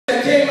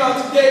came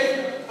out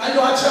today. I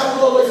know I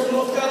traveled all the way from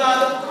North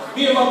Carolina.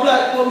 Me and my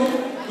black woman,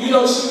 you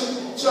know,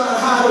 she trying to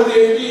hide over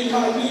there, being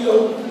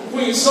incognito.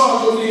 Queen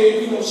Sarge over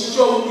there, you know, she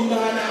drove with me 9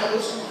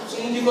 hours. So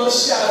I'm gonna give her a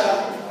shout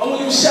out. I'm gonna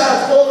give a shout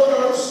out to all the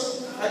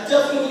girls. I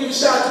definitely want to give a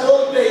shout out to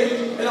all the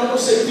babies. And I'm gonna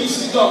say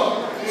peace to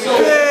God. So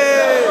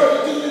without further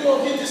ado, we're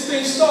gonna get this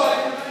thing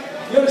started.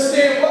 You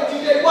understand what?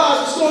 DJ Wise,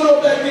 what's going on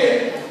back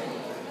there?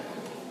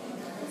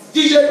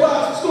 DJ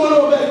Wise, what's going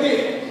on back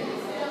there?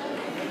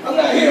 I'm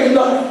not hearing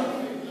nothing.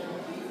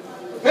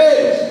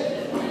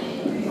 Hey,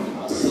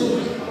 I'll see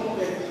you. Come on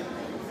back there.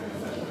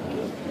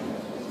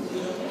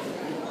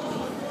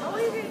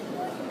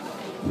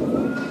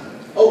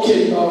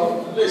 Okay,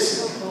 y'all,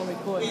 listen.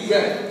 We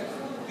ready.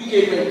 We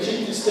get ready to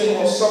keep this thing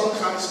on some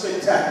kind of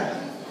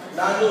spectacular.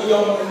 Now I know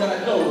y'all might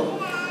not know. You know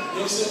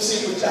what I'm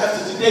saying? But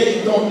after today,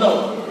 you don't know.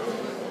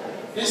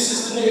 This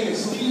sister name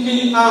is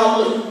Mimi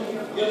Ali.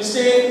 You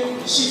understand?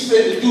 And she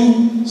fit to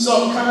do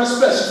something kind of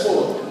special for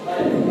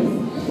her.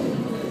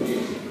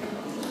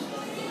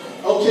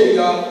 Okay,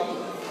 y'all.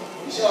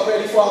 Is y'all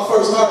ready for our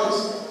first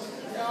artist?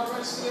 Y'all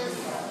ready for this?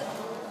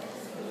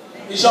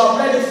 Is y'all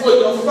ready for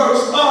your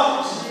first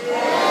artist?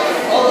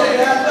 Okay,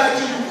 now like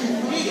you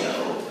here.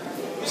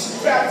 This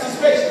is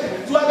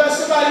participation. Do I got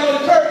somebody on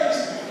the curtains?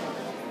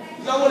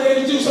 I want to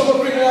introduce, I'm going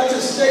to bring her out to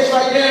the stage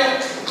right now.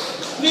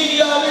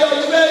 Mimi Ali, are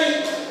you ready?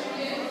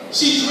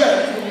 She's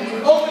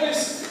ready. Open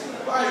this.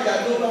 I ain't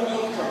got nobody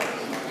on the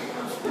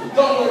curtains.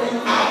 Don't worry,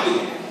 I'll be.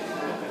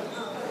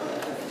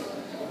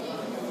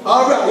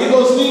 All right, here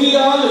goes Mimi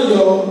Ali,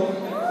 y'all.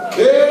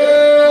 Yeah.